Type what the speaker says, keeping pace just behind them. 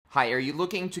Hi, are you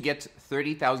looking to get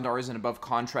 $30,000 and above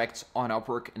contracts on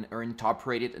Upwork and earn top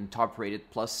rated and top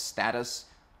rated plus status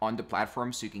on the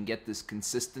platform so you can get this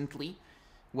consistently?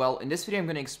 Well, in this video, I'm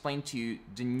going to explain to you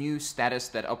the new status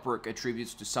that Upwork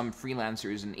attributes to some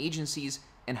freelancers and agencies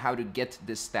and how to get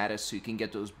this status so you can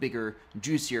get those bigger,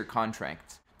 juicier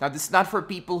contracts. Now, this is not for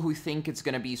people who think it's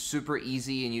going to be super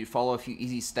easy and you follow a few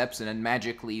easy steps and then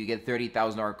magically you get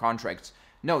 $30,000 contracts.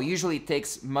 No, usually it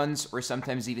takes months or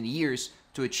sometimes even years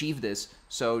to achieve this,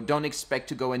 so don't expect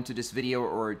to go into this video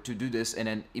or to do this and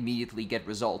then immediately get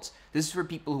results. This is for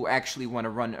people who actually want to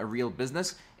run a real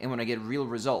business and want to get real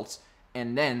results,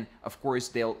 and then, of course,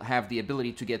 they'll have the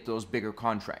ability to get those bigger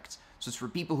contracts. So it's for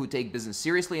people who take business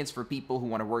seriously, and it's for people who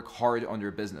want to work hard on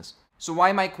their business. So why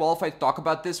am I qualified to talk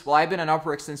about this? Well, I've been on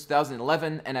Upwork since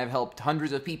 2011, and I've helped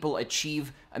hundreds of people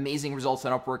achieve amazing results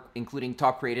on Upwork, including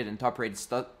top rated and top rated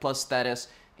plus status,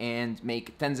 and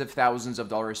make tens of thousands of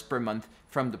dollars per month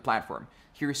from the platform.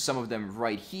 Here's some of them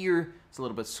right here. It's a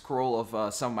little bit scroll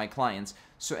of some of my clients.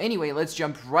 So anyway, let's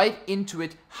jump right into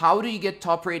it. How do you get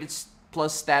top rated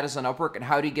plus status on Upwork, and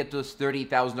how do you get those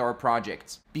 $30,000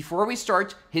 projects? Before we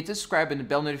start, hit the subscribe and the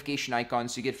bell notification icon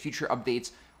so you get future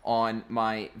updates on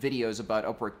my videos about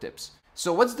Upwork tips.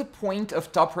 So what's the point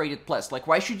of top rated plus? Like,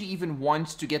 why should you even want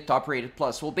to get top rated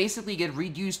plus? Well, basically you get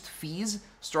reduced fees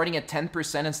starting at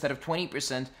 10% instead of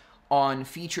 20% on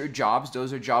featured jobs.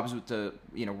 Those are jobs with the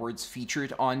words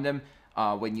featured on them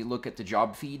when you look at the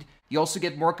job feed. You also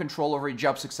get more control over your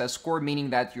job success score, meaning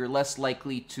that you're less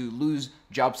likely to lose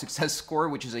job success score,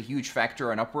 which is a huge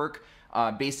factor on Upwork.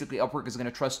 Basically, Upwork is going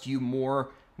to trust you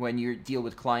more when you deal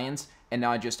with clients and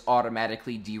not just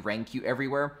automatically de-rank you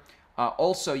everywhere.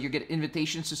 Also, you get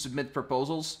invitations to submit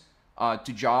proposals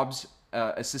to jobs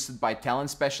assisted by talent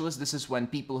specialists. This is when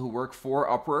people who work for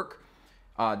Upwork,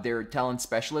 they're talent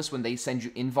specialists, when they send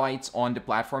you invites on the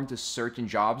platform to certain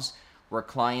jobs where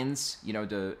clients,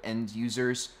 the end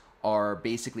users, are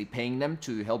basically paying them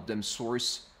to help them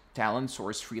source talent,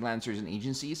 source freelancers and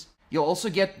agencies. You'll also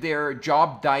get their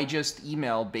job digest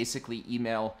email, basically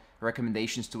email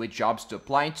recommendations to which jobs to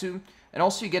apply to. And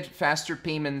also you get faster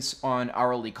payments on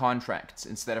hourly contracts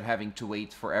instead of having to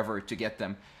wait forever to get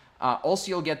them. Also,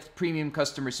 you'll get premium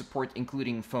customer support,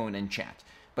 including phone and chat.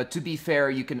 But to be fair,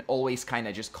 you can always kind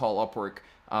of just call Upwork.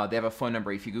 They have a phone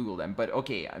number if you Google them. But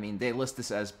okay, I mean, they list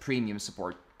this as premium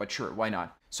support, but sure, why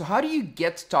not? So how do you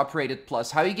get top rated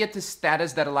plus? How do you get the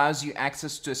status that allows you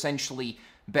access to essentially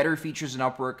better features in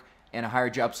Upwork and a higher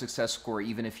job success score,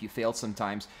 even if you fail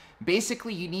sometimes?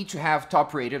 Basically, you need to have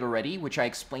top rated already, which I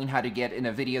explain how to get in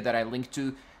a video that I link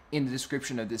to in the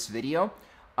description of this video.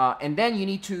 And then you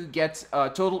need to get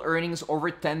total earnings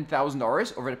over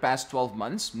 $10,000 over the past 12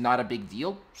 months. Not a big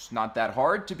deal. It's not that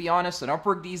hard, to be honest, on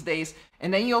Upwork these days.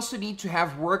 And then you also need to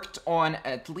have worked on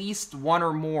at least one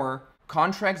or more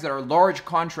contracts that are large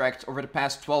contracts over the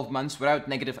past 12 months without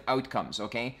negative outcomes,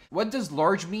 okay? What does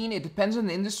large mean? It depends on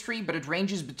the industry, but it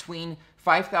ranges between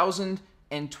 5,000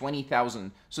 and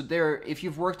 20,000. So if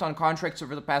you've worked on contracts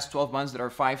over the past 12 months that are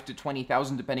 5 to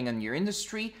 20,000, depending on your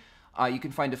industry, you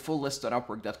can find a full list on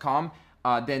Upwork.com.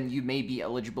 Then you may be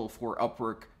eligible for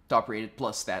Upwork top rated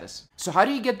plus status. So how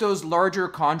do you get those larger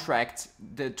contracts,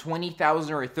 the $20,000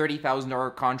 or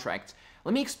 $30,000 contracts?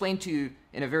 Let me explain to you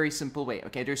in a very simple way.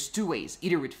 Okay, there's two ways,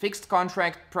 either with fixed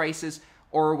contract prices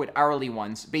or with hourly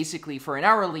ones. Basically, for an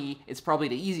hourly, it's probably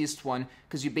the easiest one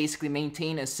because you basically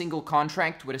maintain a single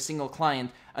contract with a single client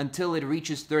until it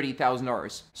reaches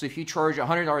 $30,000. So if you charge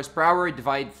 $100 per hour,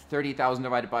 divide 30,000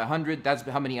 divided by 100, that's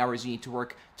how many hours you need to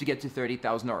work to get to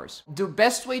 $30,000. The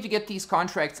best way to get these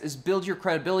contracts is build your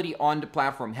credibility on the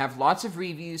platform, have lots of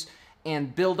reviews,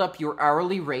 and build up your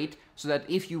hourly rate so that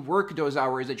if you work those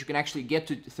hours that you can actually get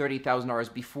to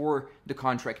 $30,000 before the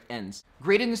contract ends.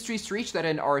 Great industries to reach that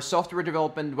in are software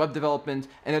development, web development,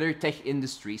 and other tech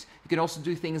industries. You can also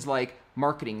do things like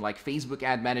marketing, like Facebook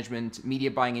ad management, media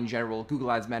buying in general,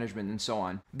 Google ads management, and so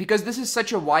on. Because this is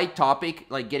such a wide topic,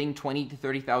 like getting $20,000 to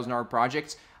 $30,000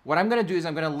 projects, what I'm going to do is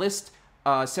I'm going to list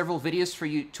several videos for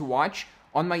you to watch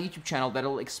on my YouTube channel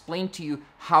that'll explain to you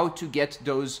how to get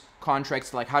those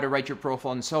contracts, like how to write your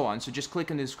profile and so on. So just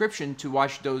click in the description to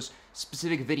watch those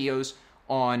specific videos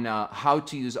on how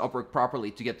to use Upwork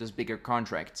properly to get those bigger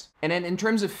contracts. And then in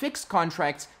terms of fixed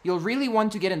contracts, you'll really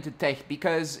want to get into tech,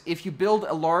 because if you build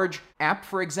a large app,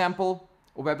 for example,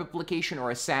 a web application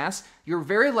or a SaaS, you're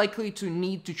very likely to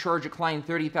need to charge a client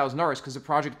 $30,000 because the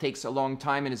project takes a long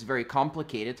time and is very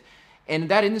complicated. And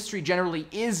that industry generally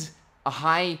is a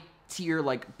high tier,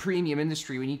 like premium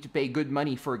industry. We need to pay good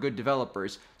money for good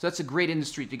developers. So that's a great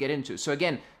industry to get into. So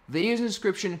again, videos in the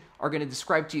description are going to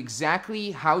describe to you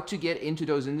exactly how to get into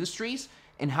those industries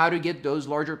and how to get those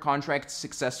larger contracts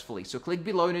successfully. So click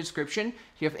below in the description.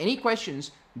 If you have any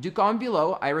questions, do comment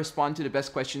below. I respond to the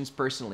best questions personally.